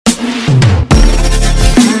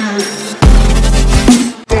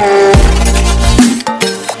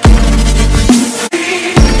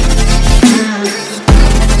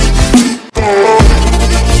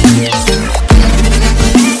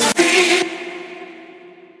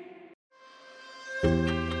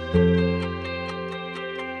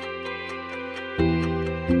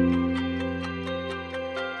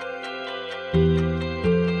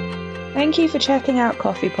Thank you for checking out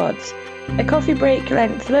CoffeePods, a coffee break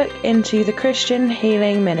length look into the Christian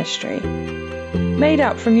healing ministry. Made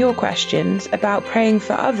up from your questions about praying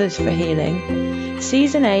for others for healing,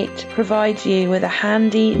 Season 8 provides you with a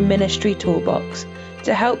handy ministry toolbox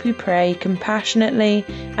to help you pray compassionately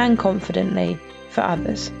and confidently for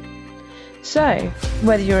others. So,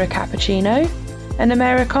 whether you're a cappuccino, an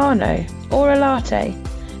Americano, or a latte,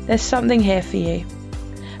 there's something here for you.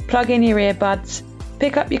 Plug in your earbuds,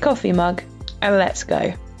 pick up your coffee mug, and let's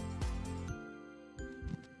go.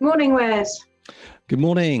 Morning, Wes. Good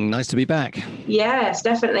morning. Nice to be back. Yes,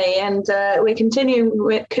 definitely. And we're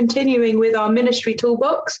continuing with our ministry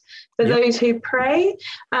toolbox for those who pray.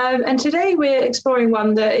 And today we're exploring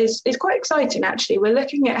one that is quite exciting, actually. We're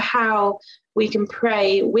looking at how we can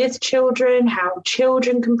pray with children, how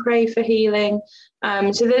children can pray for healing.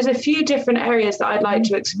 So there's a few different areas that I'd like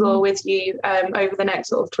to explore with you over the next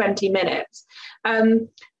sort of 20 minutes.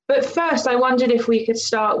 But first, I wondered if we could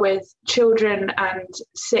start with children and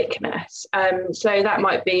sickness. So that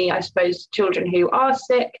might be, I suppose, children who are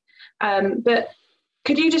sick. But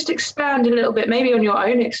could you just expand a little bit, maybe on your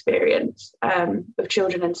own experience of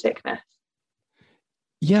children and sickness?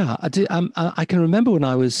 Yeah, I do. I can remember when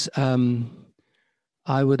I was,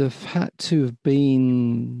 I would have had to have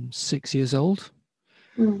been 6 years old.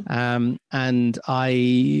 And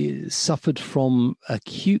I suffered from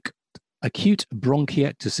acute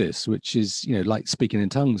bronchiectasis, which is, like speaking in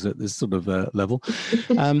tongues at this sort of level.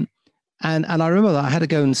 And I remember that I had to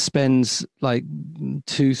go and spend like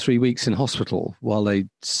 2-3 weeks in hospital while they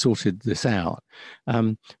sorted this out,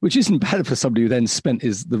 which isn't bad for somebody who then spent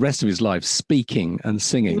the rest of his life speaking and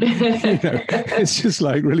singing. It's just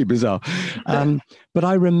like really bizarre. But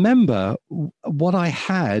I remember what I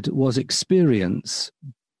had was experience,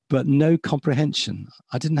 but no comprehension.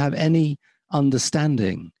 I didn't have any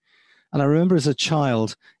understanding. And I remember as a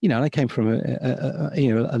child, and I came from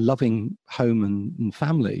a loving home and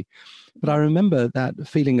family, but I remember that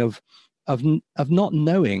feeling of not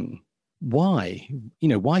knowing why.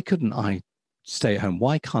 Why couldn't I stay at home?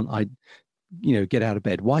 Why can't I, get out of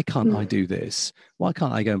bed? Why can't I do this? Why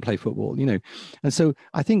can't I go and play football? And so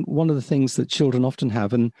I think one of the things that children often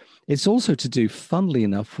have, and it's also to do, funnily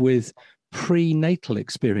enough, with prenatal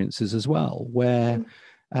experiences as well, where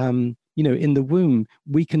in the womb,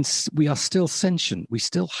 we are still sentient. We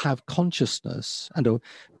still have consciousness,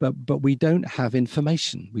 but we don't have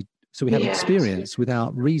information. So we have experience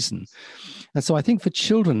without reason. And so I think for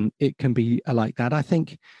children, it can be like that. I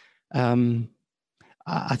think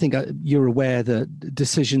you're aware that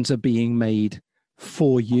decisions are being made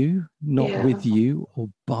for you, not with you or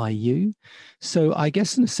by you. So I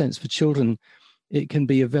guess in a sense for children, it can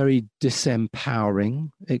be a very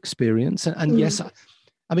disempowering experience. And yes,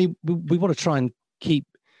 I mean, we want to try and keep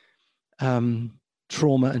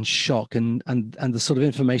trauma and shock and the sort of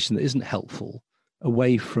information that isn't helpful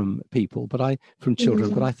away from people, from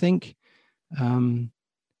children. But I think, as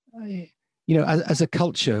a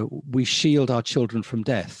culture, we shield our children from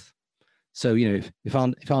death. So,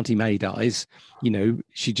 if Auntie May dies,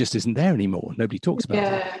 she just isn't there anymore. Nobody talks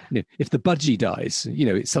about it. If the budgie dies,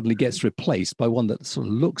 it suddenly gets replaced by one that sort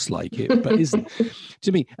of looks like it, but isn't.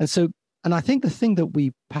 To me, and I think the thing that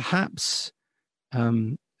we perhaps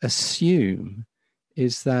assume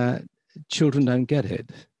is that children don't get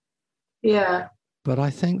it. Yeah. But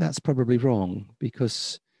I think that's probably wrong,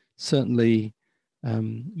 because certainly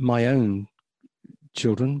my own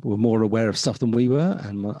children were more aware of stuff than we were,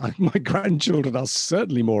 and my grandchildren are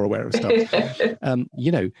certainly more aware of stuff. And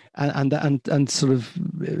sort of,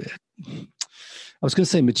 I was going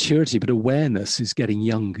to say maturity, but awareness is getting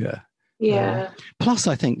younger. Yeah. Plus,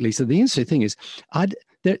 I think, Lisa, the interesting thing is,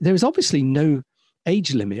 there is obviously no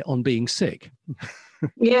age limit on being sick.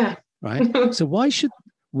 Yeah. Right. So why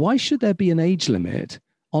should there be an age limit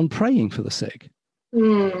on praying for the sick?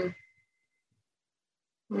 Do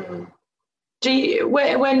you,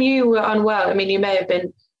 when you were unwell, I mean, you may have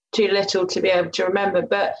been too little to be able to remember,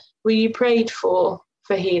 but were you prayed for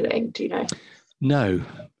healing? Do you know? No.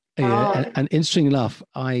 And interesting enough,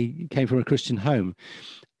 I came from a Christian home.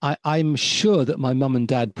 I'm sure that my mum and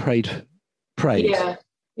dad prayed. Yeah.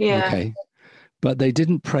 Okay. But they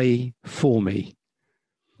didn't pray for me.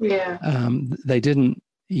 Yeah. They didn't,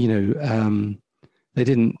 they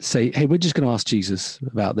didn't say, hey, we're just going to ask Jesus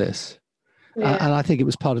about this. And I think it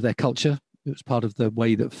was part of their culture. It was part of the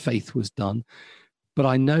way that faith was done. But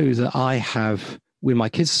I know that I have, with my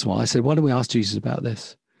kids as well, I said, why don't we ask Jesus about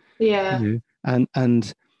this? Yeah.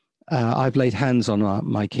 And I've laid hands on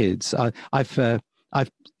my kids.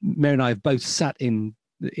 Mary and I have both sat in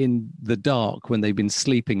in the dark when they've been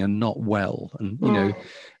sleeping and not well, and you know,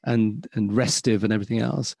 and restive and everything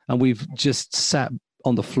else. And we've just sat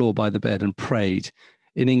on the floor by the bed and prayed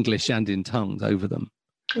in English and in tongues over them.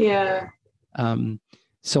 Yeah.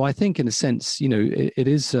 So I think, in a sense, you know, it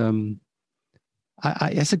is.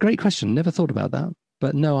 It's a great question. Never thought about that,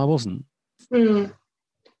 but no, I wasn't. Do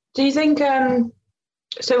you think?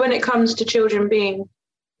 So when it comes to children being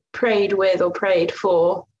prayed with or prayed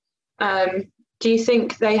for, do you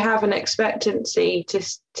think they have an expectancy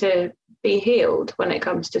to be healed when it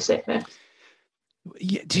comes to sickness?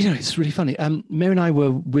 Yeah, do you know, it's really funny. Mary and I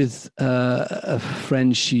were with a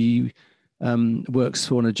friend. She works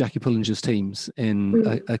for one of Jackie Pullinger's teams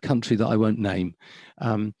in a country that I won't name.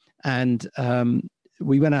 And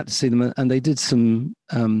we went out to see them, and they did some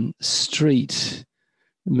street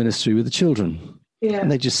ministry with the children. Yeah.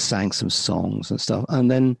 And they just sang some songs and stuff.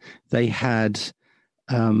 And then they had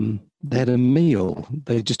a meal.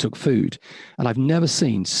 They just took food. And I've never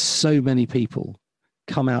seen so many people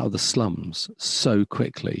come out of the slums so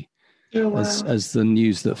quickly as the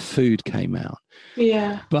news that food came out.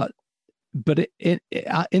 Yeah. But in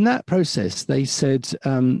that process, they said,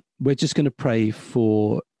 we're just going to pray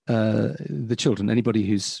for the children, anybody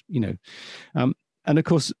who's, you know, and of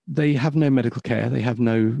course they have no medical care, they have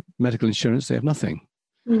no medical insurance, they have nothing,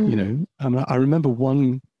 you know. I remember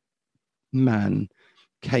one man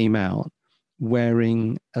came out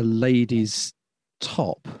wearing a lady's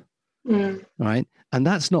top, right? And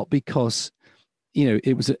that's not because, you know,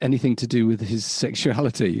 it was anything to do with his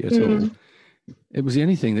sexuality at all. It was the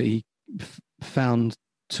only thing that he found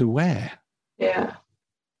to wear. Yeah.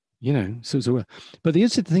 You know, so it was but the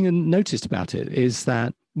interesting thing I noticed about it is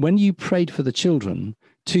that when you prayed for the children,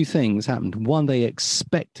 two things happened. One, they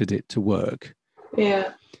expected it to work.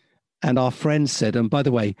 Yeah. And our friend said, and by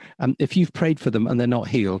the way, if you've prayed for them and they're not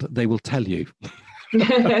healed, they will tell you.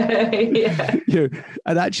 Yeah. You know,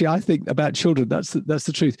 and actually, I think about children, that's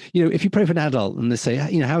the truth. You know, if you pray for an adult and they say,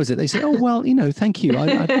 you know, how is it? They say, oh, well, you know, thank you.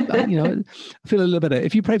 I you know, I feel a little better.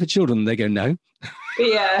 If you pray for children, they go, no.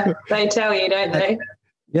 Yeah, they tell you, don't they?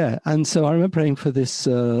 Yeah, and so I remember praying for this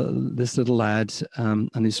little lad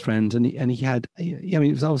and his friend, and he had, I mean,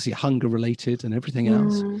 it was obviously hunger related and everything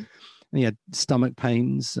else. And he had stomach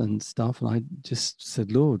pains and stuff, and I just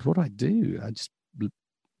said, Lord, what do I do? I just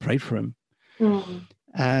prayed for him,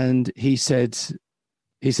 and he said,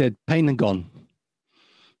 pain and gone.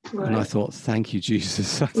 Right. And I thought, thank you,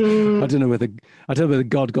 Jesus. I don't know whether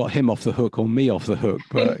God got him off the hook or me off the hook,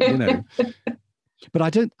 but you know. But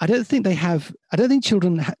I don't think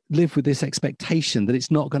children live with this expectation that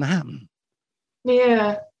it's not going to happen.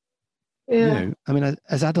 Yeah. Yeah. You know, I mean,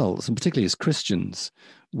 as adults, and particularly as Christians,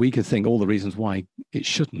 we could think all the reasons why it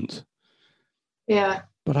shouldn't. Yeah.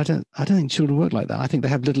 But I don't think children work like that. I think they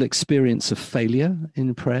have little experience of failure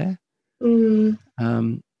in prayer.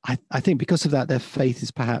 I think because of that, their faith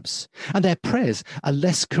is perhaps, and their prayers are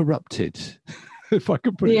less corrupted. If I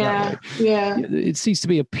could put it that way. Yeah. It seems to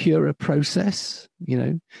be a purer process, you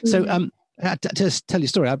know. So to tell you a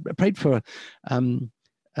story, I prayed for, I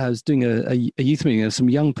was doing a youth meeting, there's some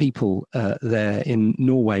young people there in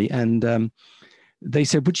Norway, and they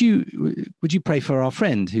said, would you pray for our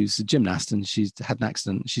friend who's a gymnast and she's had an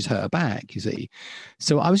accident, she's hurt her back, you see.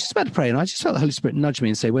 So I was just about to pray, and I just felt the Holy Spirit nudge me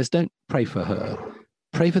and say, Wes, don't pray for her.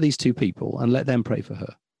 Pray for these two people and let them pray for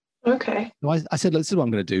her. Okay. So I said, this is what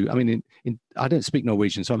I'm going to do. I mean, I don't speak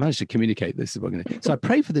Norwegian, so I managed to communicate this is what I'm going to do. So I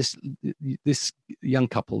prayed for this young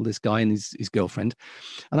couple, this guy and his girlfriend.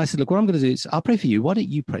 And I said, look, what I'm going to do is I'll pray for you. Why don't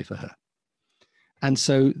you pray for her? And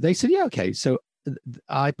so they said, yeah, okay. So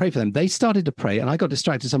I prayed for them. They started to pray, and I got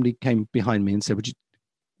distracted. Somebody came behind me and said, would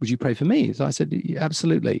you pray for me? So I said, yeah,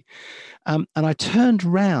 absolutely. And I turned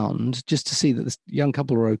round just to see that this young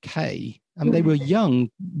couple were okay. I mean, they were young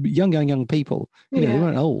people, you know, they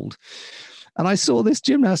weren't old. And I saw this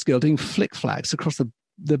gymnast girl doing flick flacks across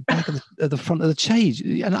the back of the front of the cage.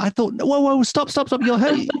 And I thought, whoa, stop. You're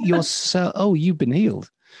hurt. You've been healed.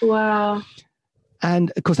 Wow.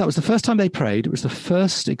 And of course, that was the first time they prayed. It was the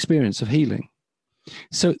first experience of healing.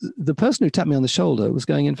 So the person who tapped me on the shoulder was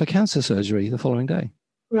going in for cancer surgery the following day.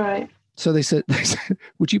 Right. So they said,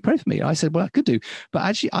 would you pray for me? I said, well, I could do. But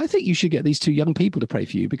actually, I think you should get these two young people to pray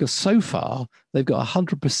for you, because so far they've got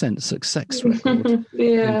 100% success record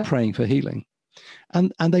in praying for healing.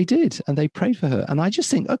 And they did. And they prayed for her. And I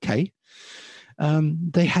just think, okay,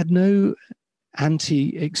 they had no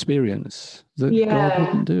anti-experience that God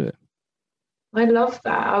wouldn't do it. I love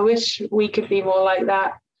that. I wish we could be more like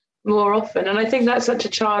that more often. And I think that's such a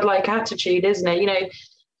childlike attitude, isn't it? You know,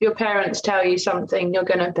 your parents tell you something, you're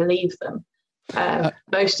going to believe them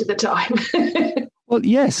most of the time. Well,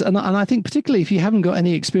 yes, and I think particularly if you haven't got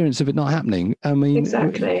any experience of it not happening, I mean,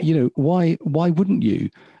 Exactly. why wouldn't you?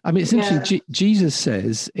 I mean, it's interesting. Yeah. Jesus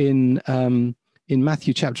says in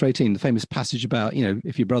Matthew chapter 18, the famous passage about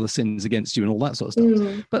if your brother sins against you and all that sort of stuff.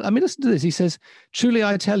 Mm. But I mean, listen to this. He says, "Truly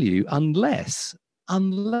I tell you, unless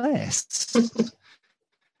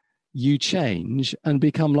you change and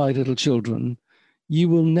become like little children, you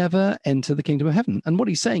will never enter the kingdom of heaven." And what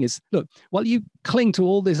he's saying is, look, while you cling to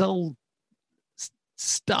all this old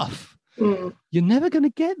stuff, you're never going to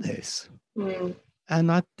get this.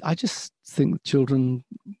 And I just think children,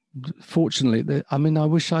 fortunately, I mean, I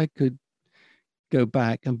wish I could go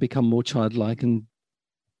back and become more childlike and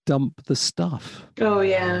dump the stuff. Oh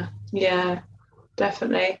yeah,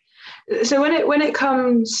 definitely. So when it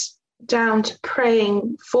comes down to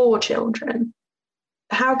praying for children,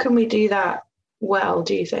 how can we do that well,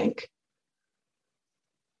 do you think?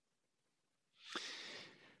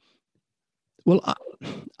 Well,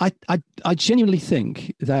 I genuinely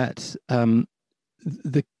think that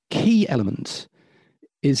the key element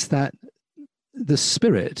is that the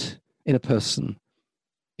spirit in a person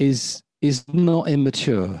is not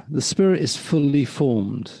immature. The spirit is fully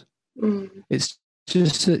formed. It's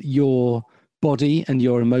just that your body and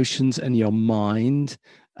your emotions and your mind,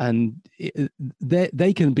 and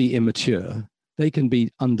they can be immature. They can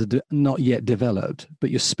be not yet developed,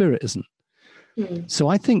 but your spirit isn't. So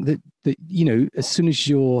I think that as soon as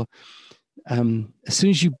you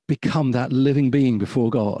become that living being before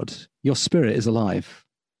God, your spirit is alive,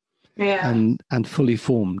 and fully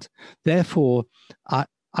formed. Therefore,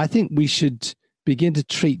 I think we should begin to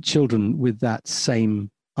treat children with that same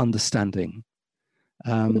understanding.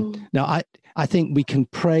 Now, I think we can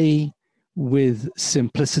pray with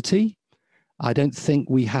simplicity. I don't think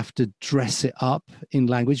we have to dress it up in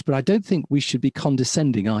language, but I don't think we should be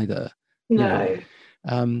condescending either. No.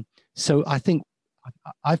 So I think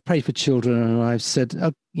I've prayed for children and I've said,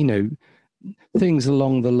 things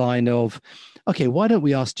along the line of, okay, why don't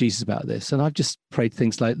we ask Jesus about this? And I've just prayed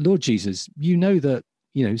things like, Lord Jesus, you know that,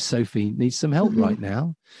 Sophie needs some help right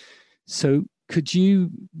now. So could you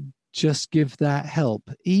just give that help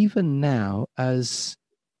even now as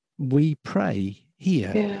we pray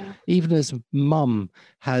here, even as mum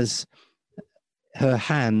has her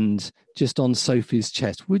hand just on Sophie's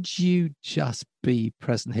chest, would you just be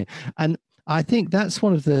present here? And I think that's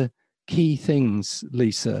one of the key things,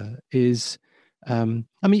 Lisa, is, I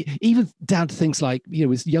mean, even down to things like,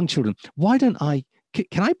 with young children, why don't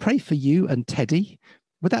can I pray for you and Teddy?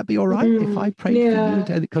 Would that be all right if I prayed for you and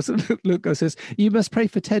Teddy? Because Luke says, you must pray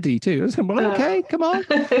for Teddy too. I said, well, okay, come on.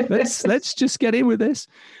 Let's just get in with this.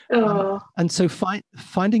 And so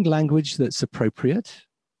finding language that's appropriate.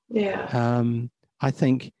 I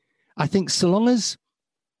think so long as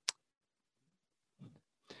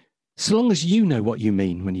you know what you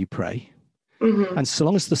mean when you pray, and so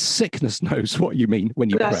long as the sickness knows what you mean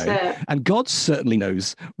when you pray, and God certainly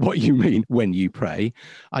knows what you mean when you pray,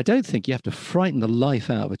 I don't think you have to frighten the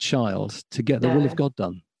life out of a child to get the will of God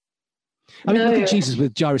done. I mean, look at Jesus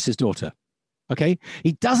with Jairus' daughter. Okay,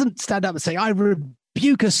 he doesn't stand up and say, "I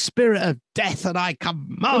rebuke a spirit of death and I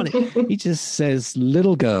command it." He just says,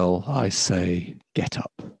 "Little girl, I say, get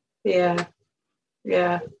up." Yeah.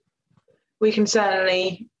 We can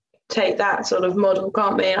certainly take that sort of model,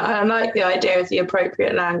 can't we? And I like the idea of the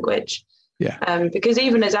appropriate language. Because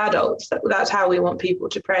even as adults, that's how we want people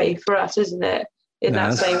to pray for us, isn't it? In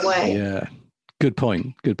that same way. Yeah. Good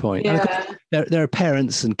point. And of course, there are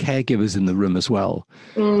parents and caregivers in the room as well.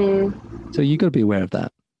 So you've got to be aware of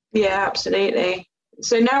that. Yeah, absolutely.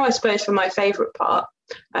 So now I suppose for my favourite part,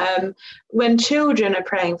 when children are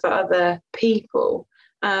praying for other people,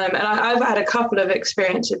 and I've had a couple of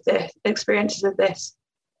experiences of this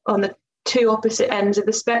on the two opposite ends of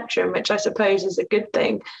the spectrum, which I suppose is a good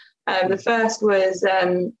thing. The first was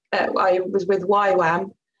I was with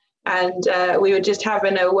YWAM, and we were just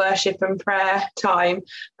having a worship and prayer time,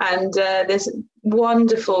 and this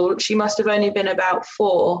wonderful, she must have only been about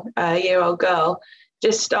 4-year-old girl,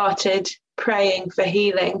 just started praying for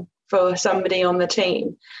healing for somebody on the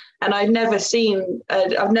team. And I've never seen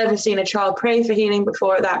a child pray for healing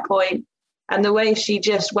before at that point. And the way she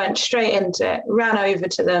just went straight into it, ran over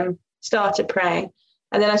to them, started praying.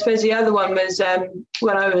 And then I suppose the other one was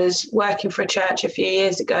when I was working for a church a few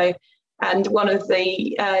years ago, and one of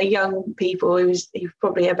the young people, he was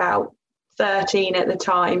probably about 13 at the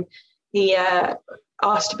time, he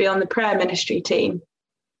asked to be on the prayer ministry team.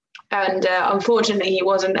 And unfortunately, he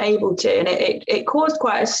wasn't able to. And it caused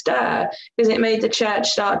quite a stir, because it made the church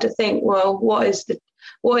start to think, well, what is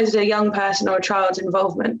the young person or a child's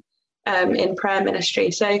involvement in prayer ministry?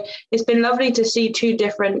 So it's been lovely to see two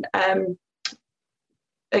different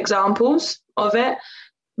examples of it.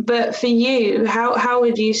 But for you, how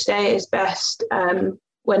would you say is best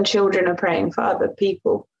when children are praying for other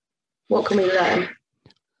people? What can we learn?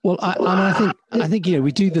 Well, I think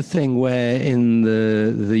we do the thing where in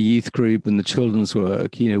the youth group and the children's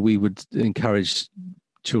work, we would encourage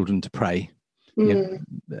children to pray,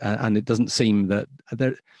 and it doesn't seem that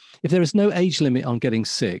if there is no age limit on getting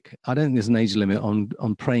sick, I don't think there's an age limit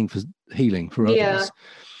on praying for healing for others. Yeah.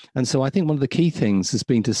 And so I think one of the key things has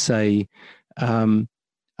been to say, the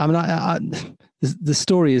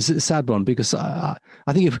story is a sad one, because I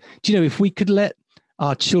think if we could let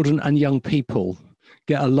our children and young people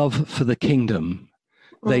get a love for the kingdom,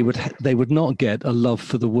 they would not get a love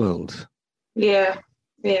for the world. Yeah,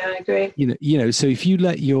 I agree. So if you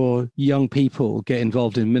let your young people get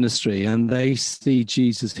involved in ministry and they see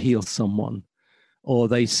Jesus heal someone, or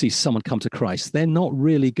they see someone come to Christ, they're not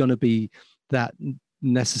really going to be that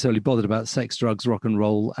necessarily bothered about sex, drugs, rock and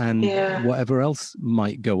roll, and whatever else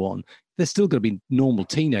might go on. They're still going to be normal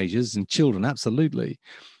teenagers and children, absolutely.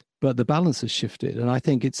 But the balance has shifted. And I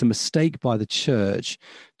think it's a mistake by the church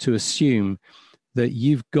to assume that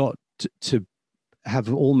you've got to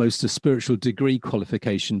have almost a spiritual degree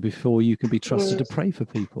qualification before you can be trusted to pray for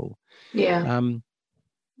people. Yeah.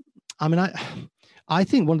 I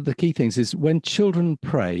think one of the key things is when children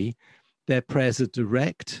pray, their prayers are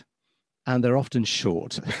direct and they're often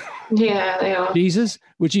short. Yeah, they are. Jesus,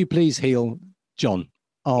 would you please heal John?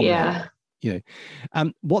 Amen. Yeah.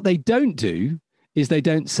 What they don't do is they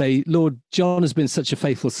don't say, Lord, John has been such a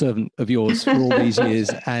faithful servant of yours for all these years.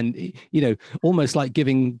 And, almost like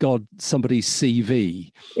giving God somebody's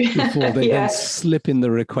CV before they then slip in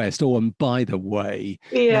the request. Oh, and by the way,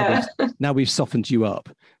 now we've softened you up.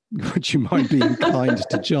 Would you mind being kind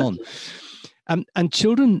to John? And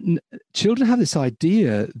children have this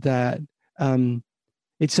idea that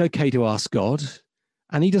it's okay to ask God,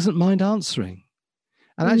 and he doesn't mind answering.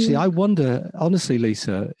 And actually, I wonder, honestly,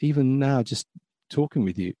 Lisa, even now, just talking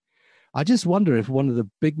with you, I just wonder if one of the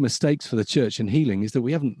big mistakes for the church in healing is that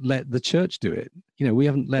we haven't let the church do it. We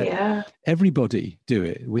haven't let everybody do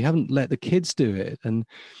it. We haven't let the kids do it. And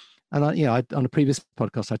I, on a previous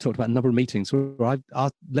podcast, I talked about a number of meetings where I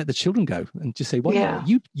let the children go and just say, well,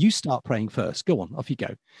 you start praying first. Go on, off you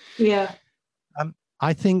go. Yeah.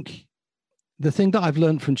 I think the thing that I've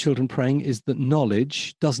learned from children praying is that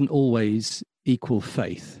knowledge doesn't always equal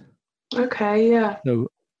faith. Okay, yeah.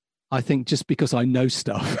 So I think just because I know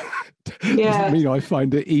stuff doesn't mean I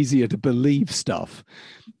find it easier to believe stuff.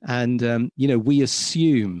 And, we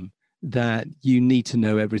assume that you need to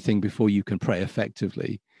know everything before you can pray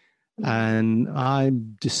effectively. And I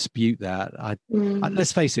dispute that.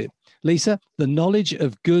 Let's face it, Lisa, the knowledge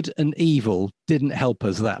of good and evil didn't help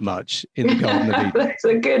us that much in the Garden of Eden. That's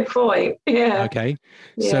a good point. Yeah. Okay.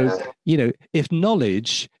 Yeah. So, if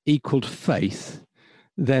knowledge equaled faith,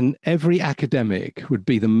 then every academic would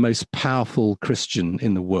be the most powerful Christian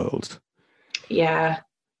in the world. Yeah.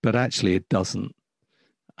 But actually it doesn't.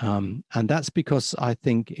 And that's because I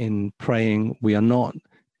think in praying, we are not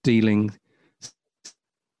dealing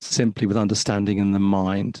simply with understanding in the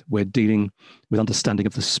mind. We're dealing with understanding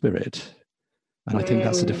of the spirit. And I think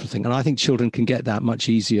that's a different thing. And I think children can get that much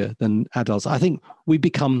easier than adults. I think we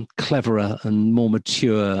become cleverer and more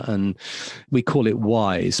mature and we call it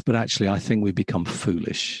wise, but actually I think we become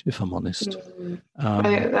foolish, if I'm honest. I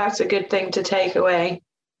think that's a good thing to take away.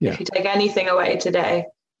 If you take anything away today.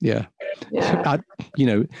 Yeah. And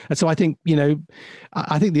so I think,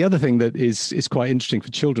 I think the other thing that is quite interesting for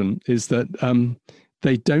children is that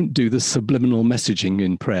they don't do the subliminal messaging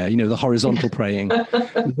in prayer, the horizontal praying.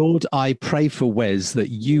 Lord, I pray for Wes that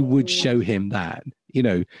you would show him that.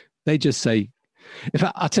 They just say, in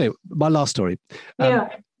fact, I'll tell you my last story.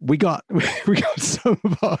 We got some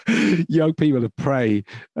of our young people to pray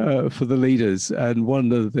for the leaders. And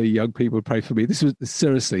one of the young people prayed for me. This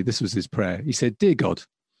was his prayer. He said, "Dear God,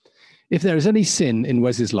 if there is any sin in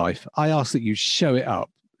Wes's life, I ask that you show it up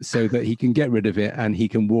so that he can get rid of it and he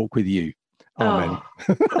can walk with you. Amen."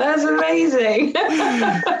 Oh, that's amazing.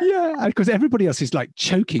 Yeah, because everybody else is like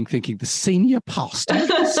choking, thinking the senior pastor.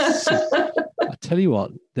 I tell you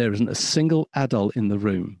what, there isn't a single adult in the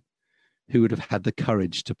room who would have had the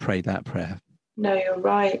courage to pray that prayer. No, you're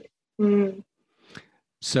right.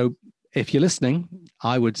 So if you're listening,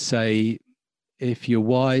 I would say, if you're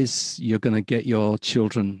wise, you're going to get your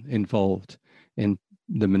children involved in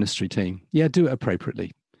the ministry team. Yeah, do it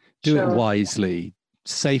appropriately. Do it wisely.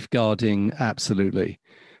 Safeguarding, absolutely.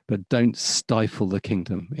 But don't stifle the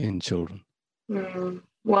kingdom in children.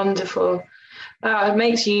 Wonderful. It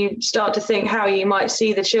makes you start to think how you might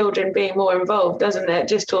see the children being more involved, doesn't it?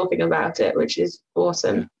 Just talking about it, which is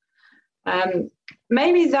awesome.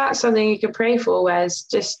 maybe that's something you could pray for, Wes,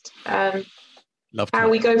 just how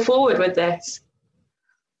we go forward with this.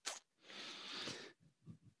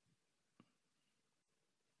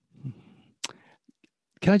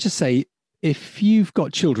 Can I just say, if you've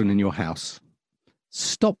got children in your house,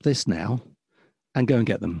 stop this now and go and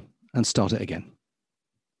get them and start it again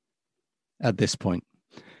at this point.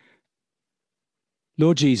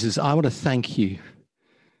 Lord Jesus, I want to thank you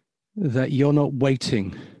that you're not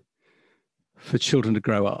waiting for children to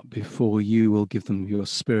grow up before you will give them your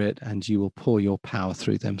spirit and you will pour your power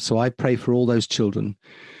through them. So I pray for all those children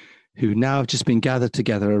who now have just been gathered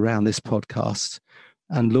together around this podcast.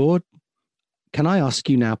 And Lord, can I ask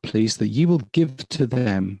you now, please, that you will give to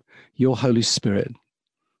them your Holy Spirit.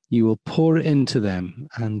 You will pour it into them,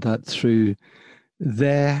 and that through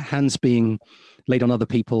their hands being laid on other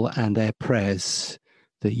people and their prayers,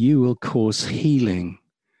 that you will cause healing,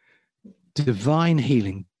 divine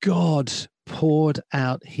healing. God poured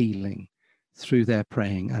out healing through their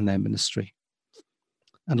praying and their ministry.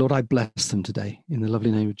 And Lord, I bless them today in the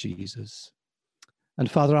lovely name of Jesus. And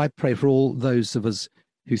Father, I pray for all those of us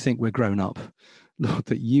who think we're grown up, Lord,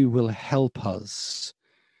 that you will help us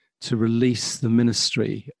to release the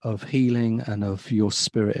ministry of healing and of your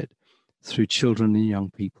spirit through children and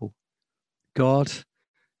young people. God,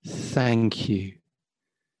 thank you.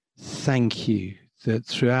 Thank you that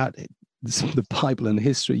throughout the Bible and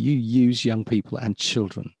history, you use young people and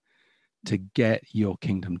children to get your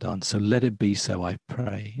kingdom done. So let it be so, I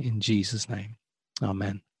pray, in Jesus' name.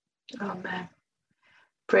 Amen. Amen.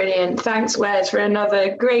 Brilliant. Thanks, Wes, for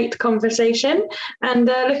another great conversation, and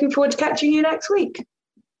looking forward to catching you next week.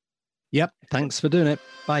 Yep. Thanks for doing it.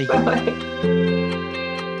 Bye. Bye-bye.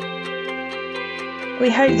 We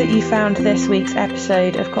hope that you found this week's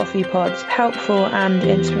episode of CoffeePods helpful and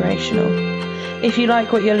inspirational. If you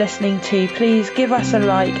like what you're listening to, please give us a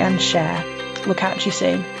like and share. We'll catch you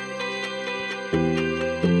soon.